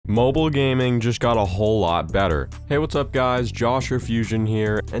Mobile gaming just got a whole lot better. Hey, what's up guys, Josh or Fusion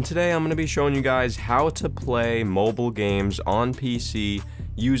here, and today I'm going to be showing you guys how to play mobile games on PC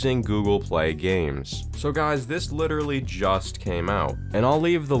using Google Play Games. So guys, this literally just came out, and I'll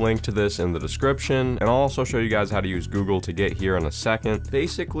leave the link to this in the description, and I'll also show you guys how to use Google to get here in a second.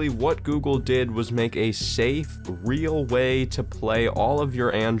 Basically, what Google did was make a safe, real way to play all of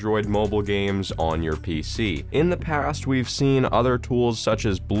your Android mobile games on your PC. In the past, we've seen other tools such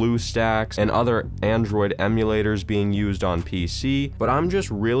as BlueStacks and other Android emulators being used on PC, but I'm just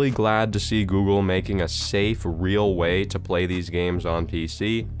really glad to see Google making a safe, real way to play these games on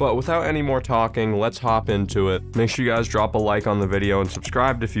PC. But without any more talking, let's hop into it. Make sure you guys drop a like on the video and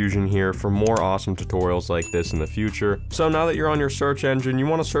subscribe to Fusion here for more awesome tutorials like this in the future. So now that you're on your search engine, you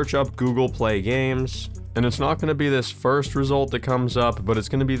want to search up Google Play Games. And it's not going to be this first result that comes up, but it's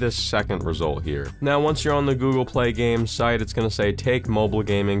going to be this second result here. Now, once you're on the Google Play Games site, it's going to say take mobile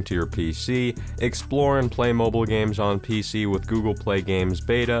gaming to your PC, explore and play mobile games on PC with Google Play Games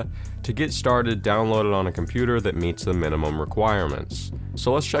Beta. To get started, download it on a computer that meets the minimum requirements.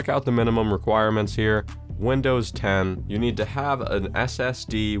 So let's check out the minimum requirements here. Windows 10, you need to have an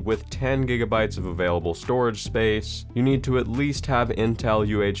SSD with 10 gigabytes of available storage space. You need to at least have Intel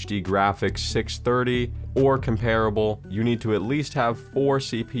UHD graphics 630 or comparable. You need to at least have 4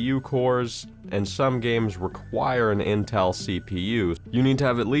 CPU cores, and some games require an Intel CPU. You need to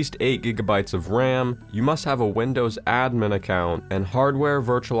have at least 8 gigabytes of RAM. You must have a Windows admin account, and hardware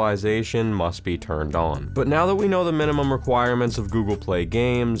virtualization must be turned on. But now that we know the minimum requirements of Google Play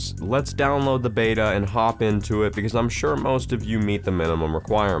Games, let's download the beta and hop into it, because I'm sure most of you meet the minimum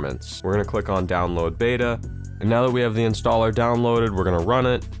requirements. We're going to click on download beta. And now that we have the installer downloaded, we're going to run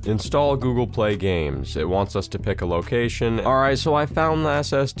it. Install Google Play Games. It wants us to pick a location. Alright, so I found the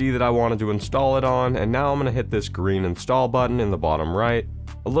SSD that I wanted to install it on, and now I'm going to hit this green install button in the bottom right.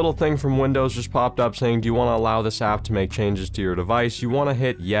 A little thing from Windows just popped up saying, do you want to allow this app to make changes to your device? You want to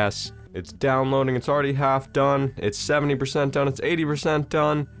hit yes. It's downloading, it's already half done, it's 70% done, it's 80%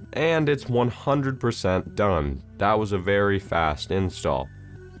 done, and it's 100% done. That was a very fast install.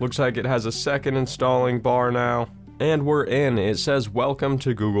 Looks like it has a second installing bar now. And we're in. It says welcome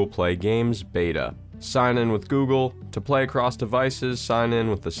to Google Play Games Beta. Sign in with Google. To play across devices, sign in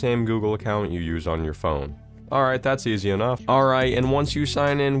with the same Google account you use on your phone. Alright, that's easy enough. Alright, and once you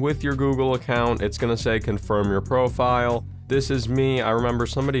sign in with your Google account, it's gonna say confirm your profile. This is me. I remember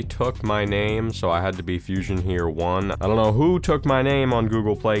somebody took my name, so I had to be FUZIONHERE 1. I don't know who took my name on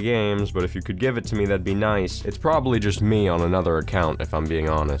Google Play Games, but if you could give it to me, that'd be nice. It's probably just me on another account, if I'm being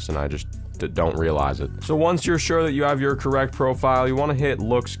honest, and I just don't realize it. So once you're sure that you have your correct profile, you want to hit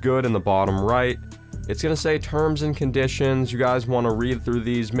looks good in the bottom right. It's going to say terms and conditions. You guys want to read through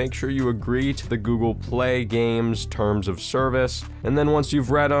these. Make sure you agree to the Google Play Games terms of service. And then once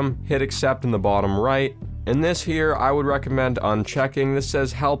you've read them, hit accept in the bottom right. And this here, I would recommend unchecking. This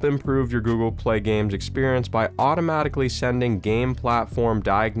says help improve your Google Play Games experience by automatically sending game platform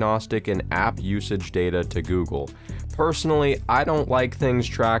diagnostic and app usage data to Google. Personally, I don't like things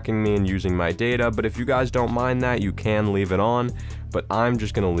tracking me and using my data, but if you guys don't mind that, you can leave it on, but I'm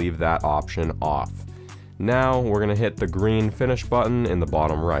just going to leave that option off. Now, we're going to hit the green finish button in the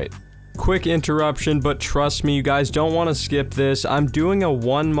bottom right. Quick interruption, but trust me, you guys don't want to skip this. I'm doing a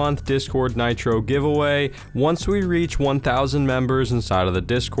 1-month Discord Nitro giveaway once we reach 1,000 members inside of the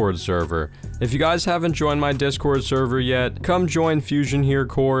Discord server. If you guys haven't joined my Discord server yet, come join FUZIONHERE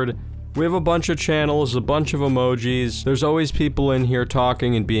Cord. We have a bunch of channels, a bunch of emojis. There's always people in here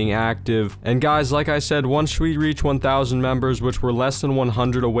talking and being active. And guys, like I said, once we reach 1,000 members, which we're less than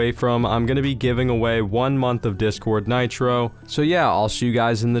 100 away from, I'm going to be giving away 1 month of Discord Nitro. So yeah, I'll see you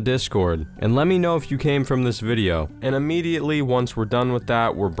guys in the Discord. And let me know if you came from this video. And immediately, once we're done with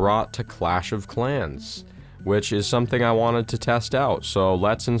that, we're brought to Clash of Clans, which is something I wanted to test out. So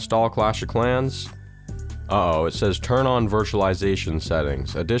let's install Clash of Clans. Uh-oh, it says turn on virtualization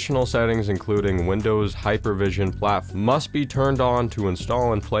settings. Additional settings including Windows Hyper-Vision platform must be turned on to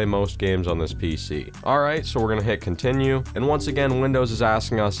install and play most games on this PC. Alright, so we're gonna hit continue. And once again, Windows is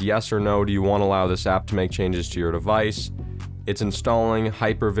asking us yes or no, do you want to allow this app to make changes to your device? It's installing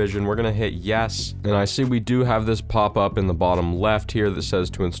Hyper-Vision. We're gonna hit yes. And I see we do have this pop up in the bottom left here that says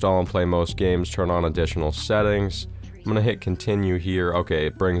to install and play most games, turn on additional settings. I'm gonna hit continue here. Okay,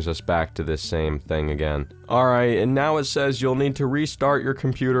 it brings us back to this same thing again. Alright, and now it says you'll need to restart your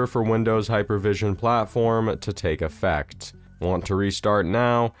computer for Windows Hyper-Vision platform to take effect. Want to restart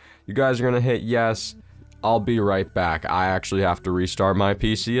now? You guys are gonna hit yes. I'll be right back. I actually have to restart my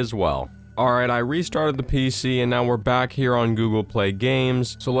PC as well. Alright, I restarted the PC and now we're back here on Google Play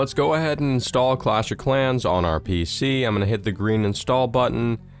Games. So let's go ahead and install Clash of Clans on our PC. I'm gonna hit the green install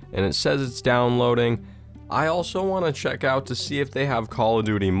button. and it says it's downloading. I also want to check out to see if they have Call of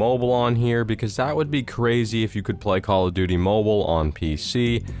Duty Mobile on here, because that would be crazy if you could play Call of Duty Mobile on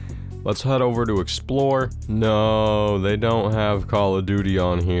PC. Let's head over to Explore. No, they don't have Call of Duty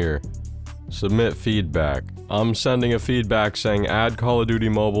on here. Submit feedback. I'm sending a feedback saying add Call of Duty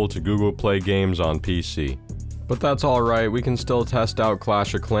Mobile to Google Play Games on PC. But that's alright, we can still test out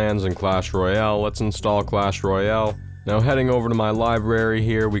Clash of Clans and Clash Royale. Let's install Clash Royale. Now heading over to my library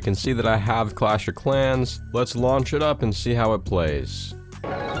here, we can see that I have Clash of Clans. Let's launch it up and see how it plays.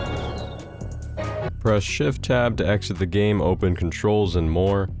 Press Shift Tab to exit the game, open controls and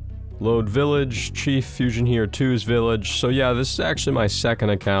more. Load village, Chief FUZIONHERE 2's village. So yeah, this is actually my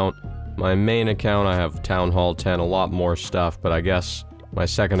second account. My main account, I have Town Hall 10, a lot more stuff, but I guess my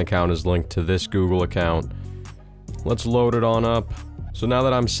second account is linked to this Google account. Let's load it on up. So now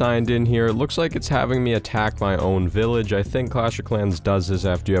that I'm signed in here, it looks like it's having me attack my own village. I think Clash of Clans does this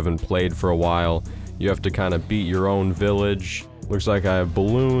after you haven't played for a while. You have to kind of beat your own village. Looks like I have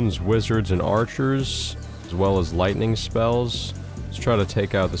balloons, wizards, and archers, as well as lightning spells. Let's try to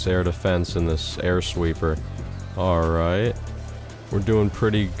take out this air defense and this air sweeper. Alright. We're doing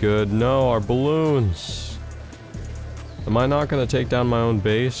pretty good. No, our balloons! Am I not going to take down my own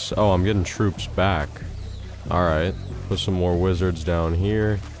base? Oh, I'm getting troops back. Alright. Put some more wizards down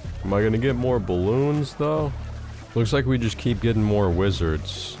here. Am I going to get more balloons, though? Looks like we just keep getting more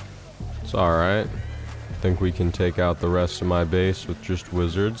wizards. It's alright. I think we can take out the rest of my base with just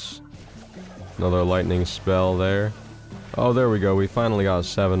wizards. Another lightning spell there. Oh, there we go. We finally got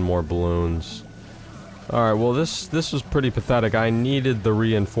 7 more balloons. Alright, well this was pretty pathetic. I needed the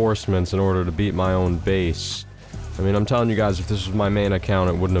reinforcements in order to beat my own base. I mean, I'm telling you guys, if this was my main account,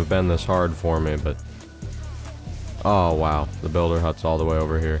 it wouldn't have been this hard for me, but... Oh, wow. The builder hut's all the way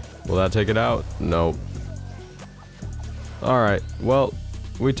over here. Will that take it out? Nope. Alright, well,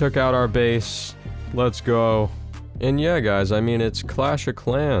 we took out our base. Let's go. And yeah, guys, I mean, it's Clash of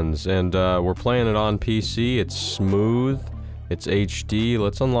Clans, and we're playing it on PC. It's smooth. It's HD.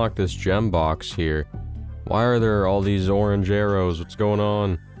 Let's unlock this gem box here. Why are there all these orange arrows? What's going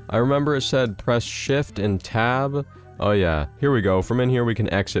on? I remember it said press shift and tab. Oh yeah, here we go. From in here we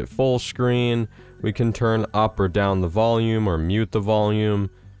can exit full screen. We can turn up or down the volume or mute the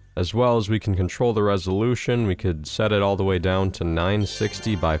volume. As well as we can control the resolution. We could set it all the way down to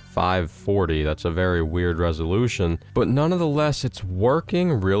 960 by 540. That's a very weird resolution. But nonetheless, it's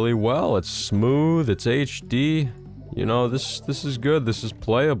working really well. It's smooth, it's HD. You know, this is good. This is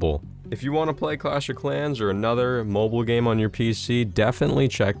playable. If you want to play Clash of Clans or another mobile game on your PC, definitely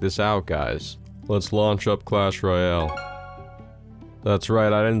check this out, guys. Let's launch up Clash Royale. That's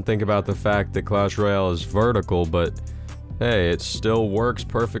right, I didn't think about the fact that Clash Royale is vertical, but hey, it still works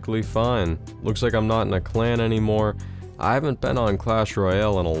perfectly fine. Looks like I'm not in a clan anymore. I haven't been on Clash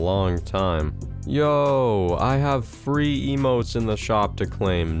Royale in a long time. Yo, I have free emotes in the shop to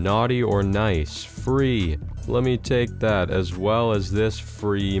claim. Naughty or nice. Free. Let me take that, as well as this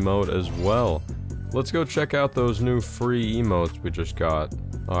free emote as well. Let's go check out those new free emotes we just got.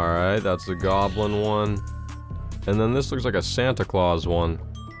 Alright, that's the goblin one. And then this looks like a Santa Claus one.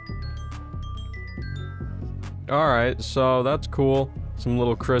 Alright, so that's cool. Some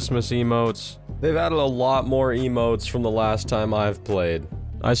little Christmas emotes. They've added a lot more emotes from the last time I've played.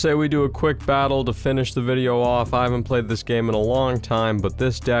 I say we do a quick battle to finish the video off. I haven't played this game in a long time, but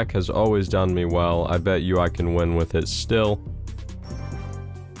this deck has always done me well. I bet you I can win with it still.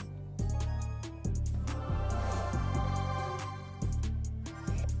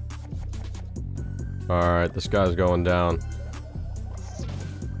 Alright, this guy's going down.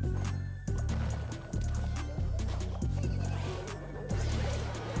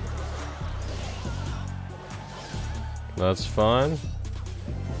 That's fine.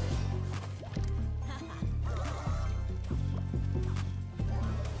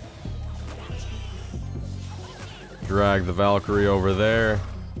 Drag the Valkyrie over there.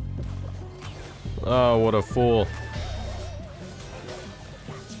 Oh, what a fool.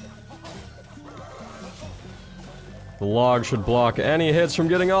 The log should block any hits from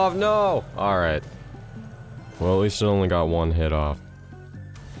getting off. No! Alright. Well, at least it only got one hit off.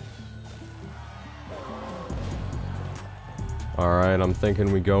 Alright, I'm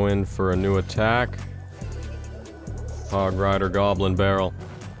thinking we go in for a new attack. Hog Rider Goblin Barrel.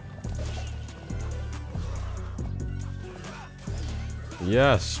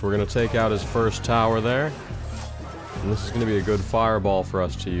 Yes, we're gonna take out his first tower there. And this is gonna be a good fireball for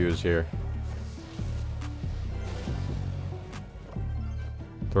us to use here.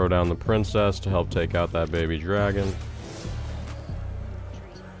 Throw down the princess to help take out that baby dragon.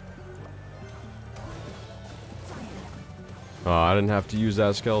 Oh, I didn't have to use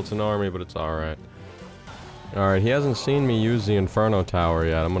that skeleton army, but it's alright. Alright, he hasn't seen me use the Inferno Tower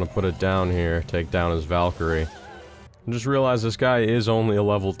yet. I'm gonna put it down here, take down his Valkyrie. I just realized this guy is only a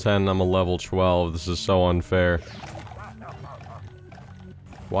level 10 and I'm a level 12. This is so unfair.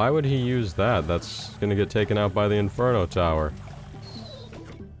 Why would he use that? That's gonna get taken out by the Inferno Tower.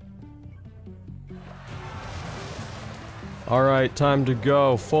 Alright, time to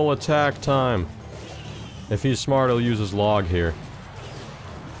go. Full attack time. If he's smart, he'll use his log here.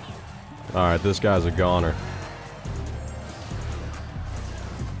 Alright, this guy's a goner.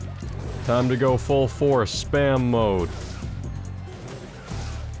 Time to go full force, spam mode.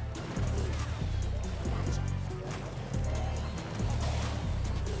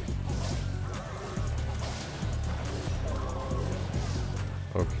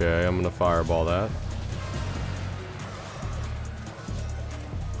 Okay, I'm gonna fireball that.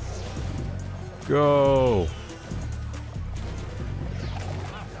 Go!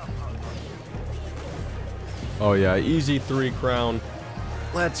 Oh yeah, easy 3 crown.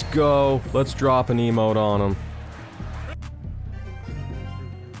 Let's go. Let's drop an emote on him.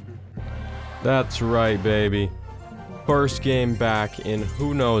 That's right, baby. First game back in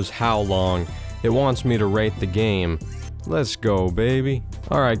who knows how long. It wants me to rate the game. Let's go, baby.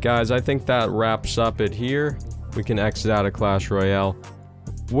 Alright guys, I think that wraps up it here. We can exit out of Clash Royale.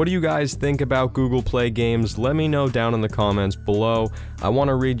 What do you guys think about Google Play Games? Let me know down in the comments below. I want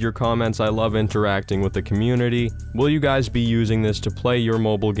to read your comments. I love interacting with the community. Will you guys be using this to play your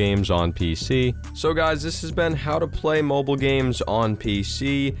mobile games on PC? So guys, this has been how to play mobile games on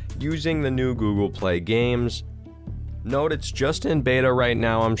PC using the new Google Play Games. Note it's just in beta right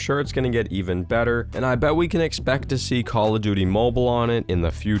now. I'm sure it's going to get even better, and I bet we can expect to see Call of Duty Mobile on it in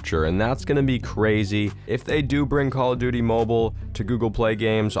the future, and that's going to be crazy. If they do bring Call of Duty Mobile to Google Play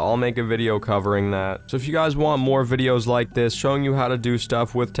Games, I'll make a video covering that. So if you guys want more videos like this, showing you how to do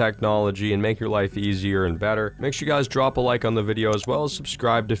stuff with technology and make your life easier and better, make sure you guys drop a like on the video as well as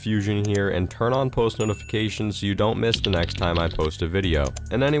subscribe to Fusion here and turn on post notifications so you don't miss the next time I post a video.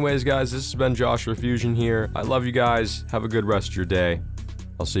 And anyways guys, this has been Joshua Fusion here. I love you guys. Have a good rest of your day.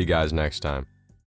 I'll see you guys next time.